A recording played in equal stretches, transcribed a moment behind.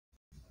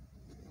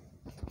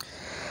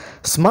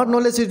Smart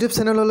knowledge YouTube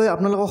চেনেললৈ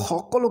আপোনালোকক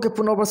সকলোকে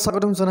পুনৰবাৰ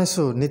স্বাগতম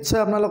জনাইছোঁ। নিশ্চয়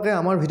আপোনালোকে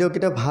আমাৰ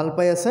ভিডিঅ'কেইটা ভাল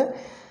পাই আছে।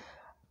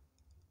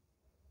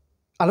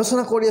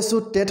 আলোচনা কৰি আছোঁ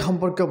টেট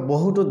সম্পৰ্কীয়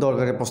বহুতো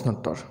দৰকাৰী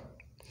প্ৰশ্নোত্তৰ।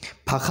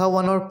 ভাষা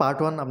 1ৰ পাৰ্ট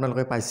 1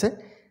 আপোনালোকে পাইছে,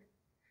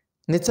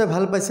 নিশ্চয়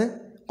ভাল পাইছে।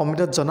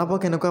 কমেণ্টত জনাব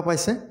কেনেকুৱা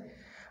পাইছে,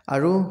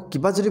 আৰু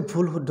কিবা যদি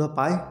ভুল শুদ্ধ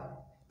পায়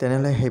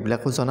তেনেহ'লে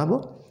সেইবিলাকো জনাব।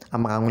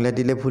 আমাক আঙুলিয়াই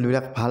দিলে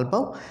ভুলবিলাক ভাল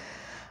পাওঁ।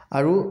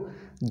 আৰু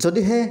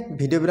যদিহে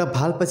ভিডিঅ'বিলাক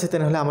ভাল পাইছে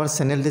তেনেহ'লে আমাৰ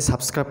চেনেলটি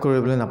ছাবস্ক্ৰাইব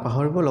কৰিবলৈ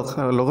নাপাহৰিব,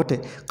 লগতে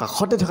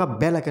কাষতে থকা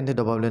বেল আইকনটি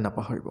দবাবলৈ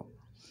নাপাহৰিব।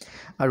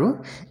 আৰু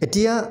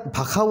এতিয়া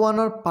ভাষা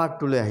 1ৰ পাৰ্ট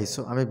 2লৈ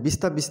আহিছোঁ। আমি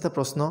 20টা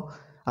প্ৰশ্ন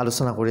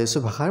আলোচনা কৰি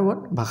আছোঁ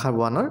ভাষা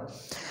 1ৰ।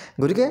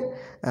 গতিকে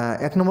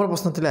 1 নম্বৰ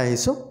প্ৰশ্নটোলৈ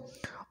আহিছোঁ।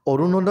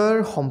 অৰুণোদয়ৰ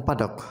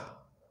সম্পাদক,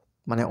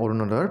 মানে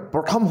অৰুণোদয়ৰ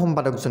প্ৰথম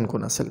সম্পাদকজন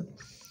কোন আছিল?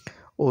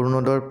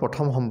 অৰুণোদয়ৰ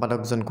প্ৰথম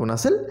সম্পাদকজন কোন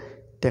আছিল?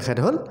 তেখেত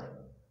হ'ল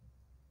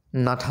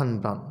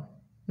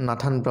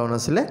নাথান ব্ৰাউন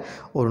আছিলে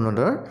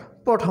অৰুণোদয়ৰ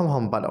প্ৰথম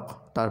সম্পাদক।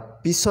 তাৰ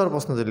পিছৰ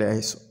প্ৰশ্নটোলৈ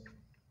আহিছোঁ।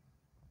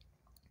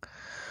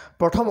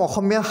 প্ৰথম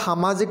অসমীয়া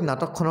সামাজিক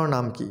নাটকখনৰ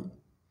নাম কি?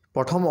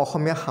 প্ৰথম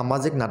অসমীয়া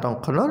সামাজিক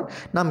নাটকখনৰ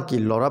নাম কি?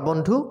 ল'ৰা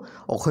বন্ধু,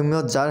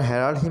 অসমীয়ত যাৰ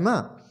হেৰাল সীমা,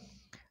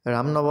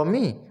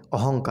 ৰামনৱমী,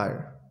 অহংকাৰ।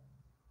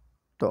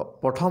 তো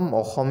প্ৰথম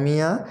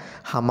অসমীয়া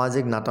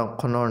সামাজিক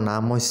নাটকখনৰ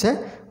নাম হৈছে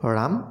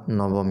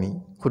ৰামনৱমী।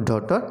 শুদ্ধ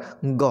উত্তৰ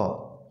গ।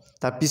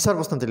 তাৰ পিছৰ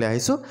প্ৰশ্নটোলৈ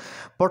আহিছোঁ।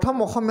 প্ৰথম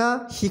অসমীয়া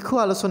শিশু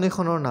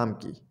আলোচনীখনৰ নাম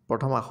কি?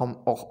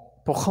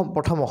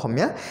 প্ৰথম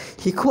অসমীয়া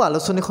শিশু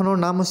আলোচনীখনৰ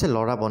নাম হৈছে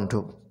ল'ৰা বন্ধু।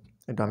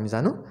 এইটো আমি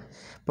জানো।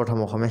 প্ৰথম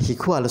অসমীয়া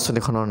শিশু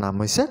আলোচনীখনৰ নাম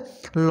হৈছে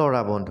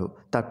ল'ৰা বন্ধু।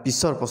 তাৰ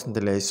পিছৰ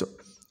প্ৰশ্নটোলৈ আহিছোঁ।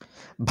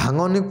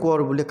 ভাঙনি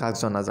কোঁৱৰ বুলি কাক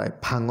জনা যায়?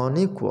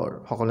 ভাঙনি কোঁৱৰ,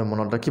 সকলোৱে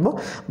মনত ৰাখিব।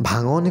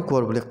 ভাঙনি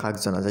কোঁৱৰ বুলি কাক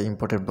জনা যায়?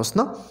 ইম্পৰ্টেণ্ট প্ৰশ্ন।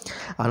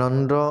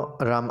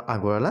 আনন্দৰাম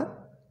আগৰৱালা,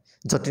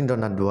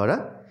 যতীন্দ্ৰনাথ দুৱৰা,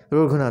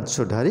 ৰঘুনাথ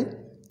চৌধাৰী,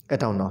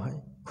 এটাও নহয়।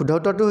 শুদ্ধ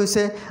উত্তৰটো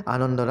হৈছে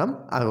আনন্দৰাম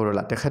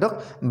আগৰৱালা। তেখেতক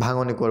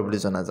ভাঙনি কোঁৱৰ বুলি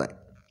জনা যায়।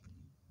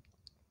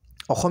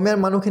 অসমীয়াৰ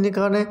মানুহখিনিৰ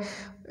কাৰণে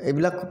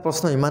এইবিলাক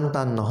প্ৰশ্ন ইমান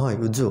টান নহয়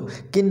বুজো,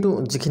 কিন্তু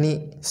যিখিনি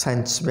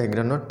ছায়েন্স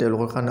বেকগ্ৰাউণ্ডৰ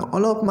তেওঁলোকৰ কাৰণে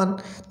অলপমান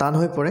টান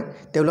হৈ পৰে।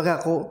 তেওঁলোকে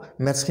আকৌ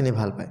মেথছখিনি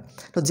ভাল পায়।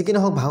 তো যিকি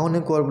নহওক ভাঙনি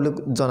কোঁৱৰ বুলি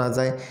জনা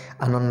যায়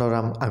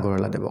আনন্দৰাম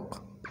আগৰৱালা দেৱক।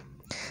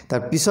 তাৰ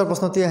পিছৰ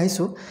প্ৰশ্নটি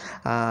আহিছোঁ।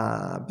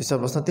 পিছৰ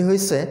প্ৰশ্নটি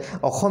হৈছে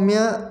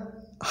অসমীয়া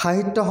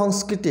সাহিত্য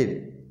সংস্কৃতিৰ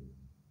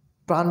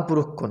প্ৰাণ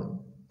পুৰুষ কোন?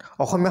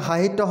 অসমীয়া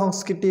সাহিত্য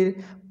সংস্কৃতিৰ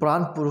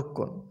প্ৰাণ পুৰুষ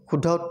কোন?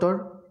 শুদ্ধ উত্তৰ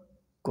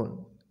কোন?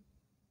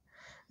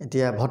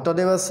 এতিয়া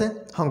ভট্টদেৱ আছে,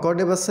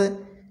 শংকৰদেৱ আছে,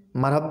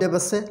 মাধৱদেৱ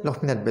আছে,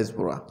 লক্ষ্মীনাথ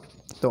বেজবৰুৱা।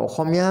 তো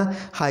অসমীয়া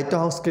সাহিত্য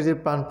সংস্কৃতিৰ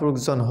প্ৰাণ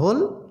পুৰুষজন হ'ল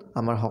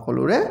আমাৰ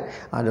সকলোৰে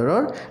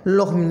আদৰৰ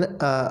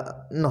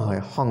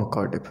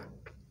শংকৰদেৱ।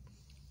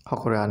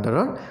 সকলোৰে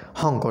আদৰৰ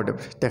শংকৰদেৱ।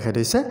 তেখেত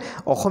হৈছে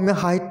অসমীয়া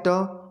সাহিত্য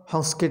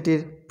সংস্কৃতিৰ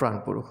প্ৰাণ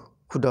পুৰুষ।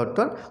 শুদ্ধ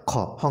উত্তৰ খ,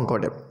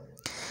 শংকৰদেৱ।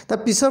 তাৰ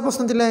পিছৰ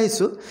প্ৰশ্নটিলৈ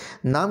আহিছোঁ।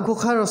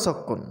 নামঘোষাৰ ৰচক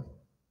কোন?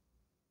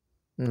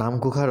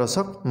 নামঘোষাৰ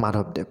ৰচক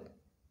মাধৱদেৱ।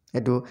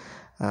 এইটো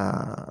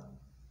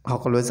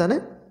সকলোৱে জানে।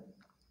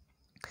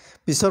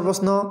 পিছৰ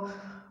প্ৰশ্ন।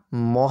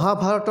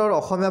 মহাভাৰতৰ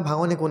অসমীয়া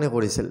ভাঙনি কোনে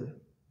কৰিছিল?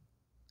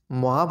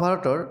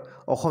 মহাভাৰতৰ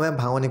অসমীয়া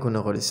ভাঙনি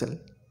কোনে কৰিছিল?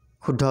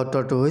 শুদ্ধ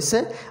উত্তৰটো হৈছে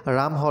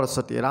ৰাম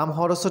সৰস্বতী। ৰাম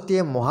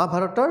সৰস্বতীয়ে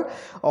মহাভাৰতৰ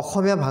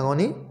অসমীয়া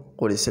ভাঙনি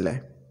কৰিছিলে।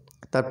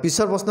 তাৰ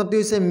পিছৰ প্ৰশ্নটি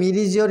হৈছে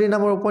মিৰি জীয়ৰী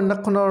নামৰ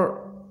উপন্যাসখনৰ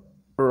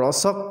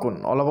ৰচক কোন?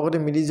 অলপ আগতে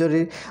মিৰি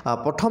জীয়ৰীৰ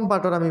প্ৰথম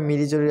পাৰ্টত আমি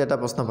মিৰি জীয়ৰীৰ এটা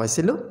প্ৰশ্ন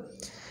পাইছিলোঁ।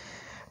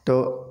 তো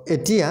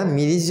এতিয়া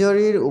মিৰি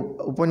জীয়ৰীৰ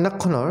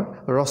উপন্যাসখনৰ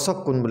ৰচক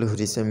কোন বুলি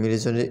সুধিছে। মিৰি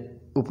জীয়ৰী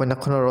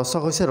উপন্যাসখনৰ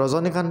ৰচক হৈছে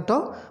ৰজনীকান্ত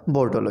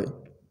বৰদলৈ।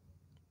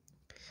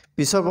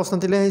 পিছৰ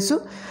প্ৰশ্নটিলৈ আহিছোঁ।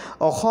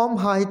 অসম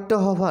সাহিত্য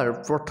সভাৰ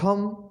প্ৰথম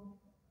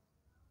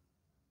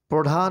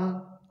প্ৰধান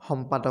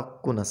সম্পাদক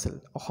কোন আছিল?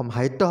 অসম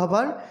সাহিত্য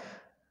সভাৰ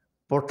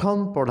প্ৰথম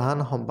প্ৰধান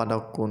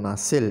সম্পাদক কোন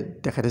আছিল?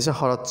 তেখেত হৈছে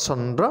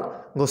শৰৎচন্দ্ৰ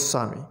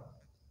গোস্বামী।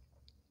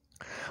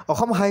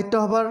 অসম সাহিত্য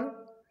সভাৰ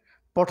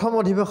প্ৰথম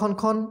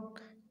অধিৱেশনখন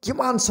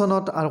কিমান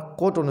চনত আৰু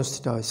ক'ত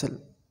অনুষ্ঠিত হৈছিল?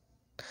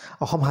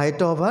 অসম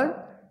সাহিত্য সভাৰ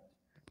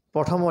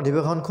প্ৰথম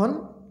অধিৱেশনখন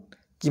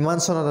কিমান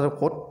চনত আৰু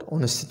ক'ত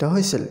অনুষ্ঠিত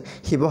হৈছিল?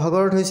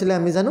 শিৱসাগৰত হৈছিলে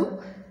আমি জানো,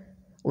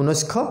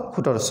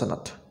 1917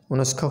 চনত।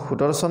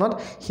 1917 চনত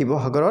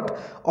শিৱসাগৰত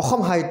অসম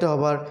সাহিত্য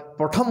সভাৰ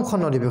প্ৰথমখন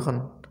অধিৱেশন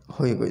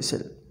হৈ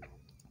গৈছিল।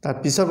 তাৰ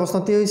পিছৰ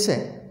প্ৰশ্নটি হৈছে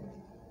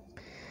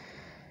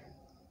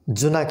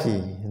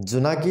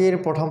জোনাকীৰ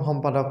প্ৰথম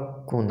সম্পাদক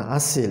কোন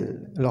আছিল?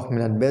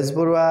 লক্ষ্মীনাথ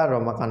বেজবৰুৱা,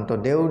 ৰমাকান্ত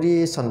দেউৰী,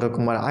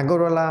 চন্দ্ৰকুমাৰ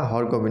আগৰৱালা,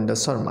 হৰগোবিন্দ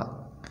শৰ্মা।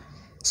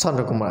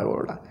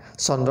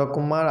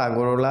 চন্দ্ৰকুমাৰ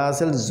আগৰৱালা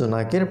আছিল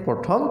জোনাকীৰ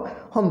প্ৰথম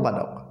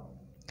সম্পাদক।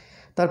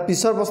 তাৰ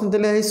পিছৰ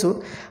প্ৰশ্নটিলৈ আহিছোঁ।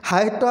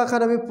 সাহিত্য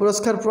একাডেমী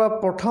পুৰস্কাৰ পোৱা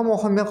প্ৰথম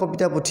অসমীয়া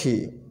কবিতা পুথি।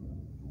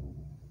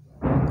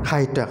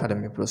 সাহিত্য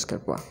একাডেমী পুৰস্কাৰ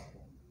পোৱা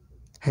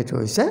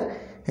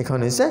সেইখন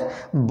হৈছে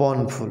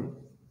বনফুল।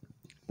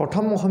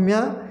 প্ৰথম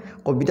অসমীয়া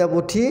কবিতা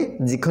পুথি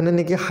যিখনে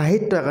নেকি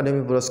সাহিত্য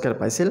একাডেমী পুৰস্কাৰ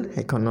পাইছিল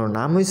সেইখনৰ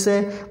নাম হৈছে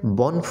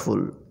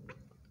বনফুল।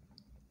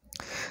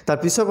 তাৰ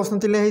পিছৰ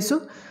প্ৰশ্নটিলৈ আহিছোঁ।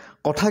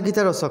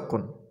 কথাগীতা ৰচক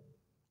কোন?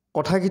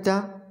 কথাগীতা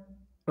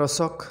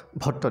ৰচক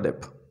ভট্টদেৱ।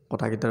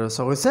 কথাকেইটাৰ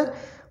ৰচক হৈছে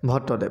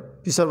ভট্টদেৱ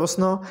পিছৰ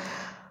প্ৰশ্ন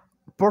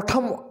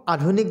প্ৰথম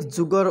আধুনিক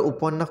যুগৰ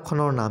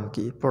উপন্যাসখনৰ নাম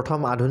কি প্ৰথম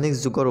আধুনিক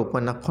যুগৰ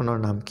উপন্যাসখনৰ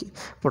নাম কি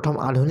প্ৰথম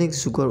আধুনিক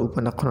যুগৰ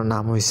উপন্যাসখনৰ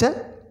নাম হৈছে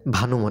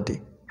ভানুমতি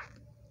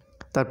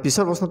তাৰ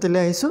পিছৰ প্ৰশ্নটিলৈ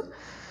আহিছোঁ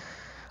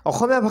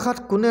অসমীয়া ভাষাত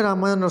কোনে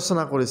ৰামায়ণ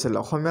ৰচনা কৰিছিল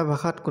অসমীয়া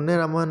ভাষাত কোনে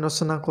ৰামায়ণ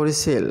ৰচনা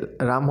কৰিছিল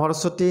ৰাম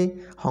সৰস্বতী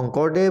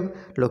শংকৰদেৱ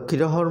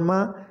লক্ষীধৰ শৰ্মা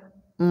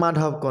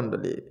মাধৱ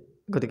কন্দলী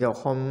গতিকে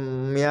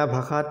অসমীয়া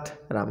ভাষাত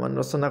ৰামায়ণ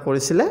ৰচনা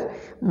কৰিছিলে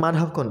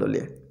মাধৱ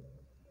কন্দলীয়ে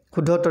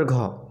শুদ্ধ উত্তৰ ঘ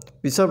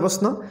পিছৰ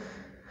প্ৰশ্ন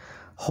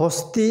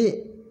হস্তি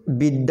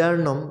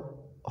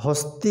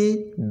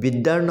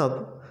বিদ্যাৰ্ণৱ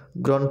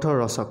গ্ৰন্থৰ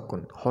ৰচক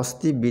কোন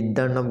হস্তি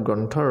বিদ্যাৰ্ণৱ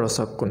গ্ৰন্থৰ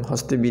ৰচক কোন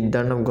হস্তি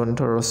বিদ্যাৰ্ণৱ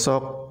গ্ৰন্থৰ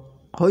ৰচক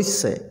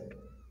হৈছে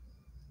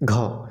ঘ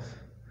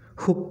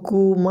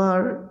সুকুমাৰ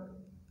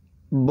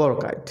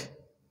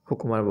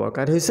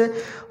বৰকাইত হৈছে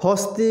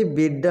হস্তি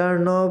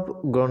বিদ্যাৰ্ণৱ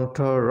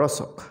গ্ৰন্থৰ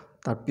ৰচক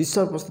তাৰ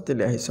পিছৰ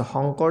প্ৰশ্নটিলৈ আহিছে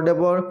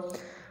শংকৰদেৱৰ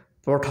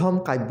প্ৰথম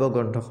কাব্য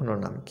গ্ৰন্থখনৰ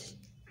নাম কি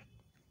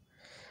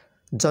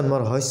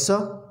জন্মৰ ৰহস্য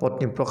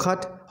পত্নী প্ৰসাদ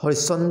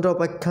হৰিশ্চন্দ্ৰ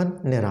উপাখ্যান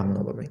নে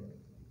ৰামনৱমী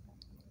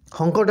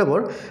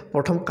শংকৰদেৱৰ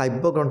প্ৰথম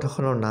কাব্য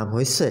গ্ৰন্থখনৰ নাম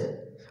হৈছে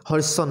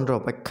হৰিশ্চন্দ্ৰ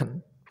উপাখ্যান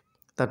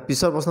তাৰ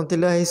পিছৰ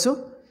প্ৰশ্নটিলৈ আহিছোঁ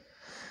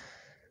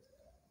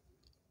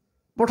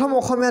প্ৰথম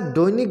অসমীয়া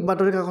দৈনিক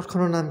বাতৰি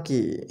কাকতখনৰ নাম কি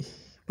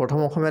প্ৰথম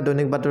অসমীয়া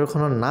দৈনিক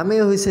বাতৰিখনৰ নামেই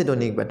হৈছে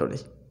দৈনিক বাতৰি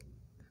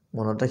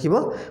মনত ৰাখিব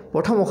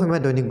প্ৰথম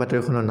অসমীয়া দৈনিক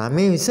বাতৰিখনৰ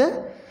নামেই হৈছে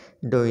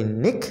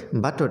দৈনিক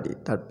বাতৰি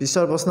তাৰ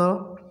পিছৰ প্ৰশ্ন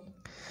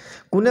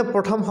কোনে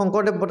প্ৰথম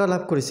শংকৰদেৱ বঁটা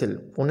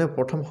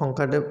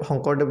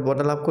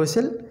লাভ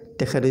কৰিছিল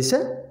তেখেত হৈছে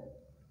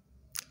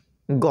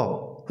গ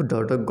শুদ্ধ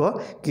উত্তৰ গ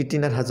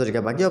কীৰ্তিনাথ হাজৰিকা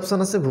বাকী অপশ্যন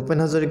আছে ভূপেন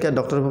হাজৰিকা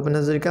ডক্টৰ ভূপেন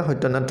হাজৰিকা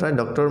সত্যনাথ ৰায়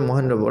ডক্টৰ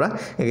মহেন্দ্ৰ বৰা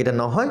এইকেইটা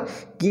নহয়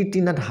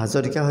কীৰ্তিনাথ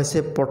হাজৰিকা হৈছে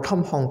প্ৰথম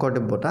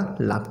শংকৰদেৱ বঁটা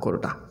লাভ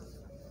কৰোঁতা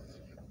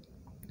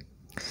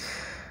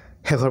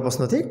শেষৰ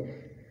প্ৰশ্নটি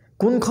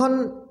কোনখন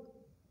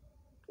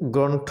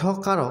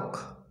গ্ৰন্থকাৰক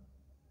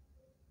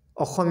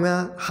অসমীয়া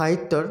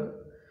সাহিত্যৰ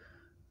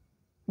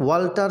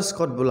ৱাল্টাৰ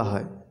স্কট বোলা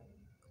হয়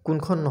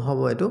কোনখন নহ'ব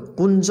এইটো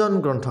কোনজন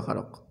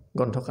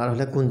গ্ৰন্থকাৰ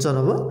হ'লে কোনজন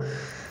হ'ব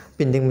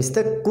প্ৰিণ্টিং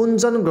মিষ্টেক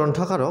কোনজন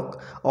গ্ৰন্থকাৰক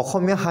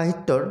অসমীয়া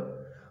সাহিত্যৰ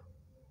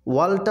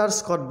ৱাল্টাৰ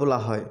স্কট বোলা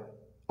হয়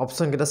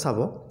অপশ্যনকেইটা চাব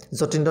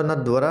যতীন্দ্ৰনাথ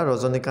দুৱৰা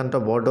ৰজনীকান্ত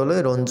বৰদলৈ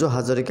ৰঞ্জু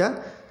হাজৰিকা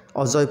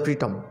অজয়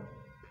প্ৰীতম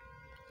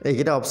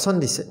এইকেইটা অপশ্যন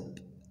দিছে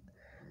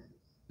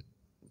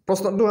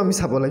প্ৰশ্নটো আমি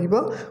চাব লাগিব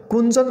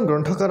কোনজন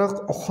গ্ৰন্থকাৰক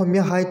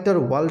অসমীয়া সাহিত্যৰ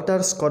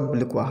ৱাল্টাৰ স্কট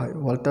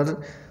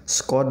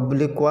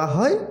বুলি কোৱা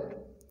হয়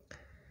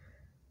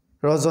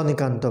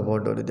ৰজনীকান্ত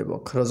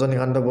বৰদলৈদেৱক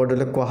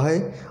কোৱা হয়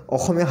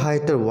অসমীয়া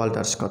সাহিত্যৰ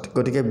ৱাল্টাৰ স্কট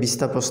গতিকে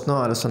 20টা প্ৰশ্ন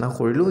আলোচনা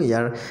কৰিলোঁ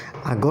ইয়াৰ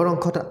আগৰ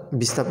অংশত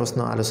 20টা প্ৰশ্ন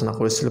আলোচনা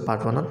কৰিছিলোঁ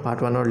পাৰ্ট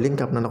 1ৰ লিংক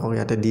আপোনালোকক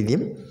ইয়াতে দি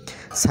দিম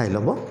চাই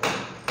ল'ব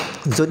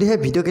যদিহে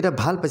ভিডিঅ'কেইটা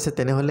ভাল পাইছে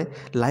তেনেহ'লে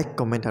লাইক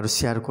কমেণ্ট আৰু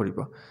শ্বেয়াৰ কৰিব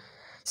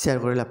শ্বেয়াৰ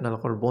কৰিলে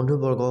আপোনালোকৰ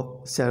বন্ধুবৰ্গক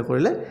শ্বেয়াৰ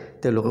কৰিলে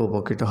তেওঁলোকে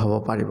উপকৃত হ'ব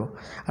পাৰিব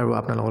আৰু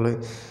আপোনালোকলৈ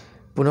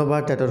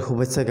পুনৰবাৰ টেটৰ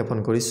শুভেচ্ছা জ্ঞাপন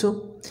কৰিছোঁ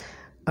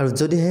আৰু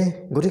যদিহে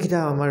গোটেইকেইটা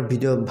আমাৰ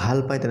ভিডিঅ' ভাল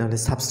পায় তেনেহ'লে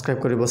ছাবস্ক্ৰাইব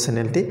কৰিব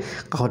চেনেলটি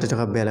কাষতে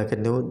থকা বেল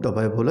আইকনটো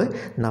দবাবলৈ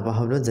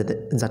নাপাহৰিব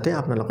যাতে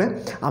আপোনালোকে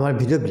আমাৰ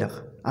ভিডিঅ'বিলাক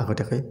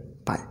আগতীয়াকৈ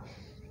পায়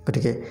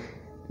গতিকে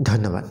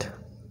ধন্যবাদ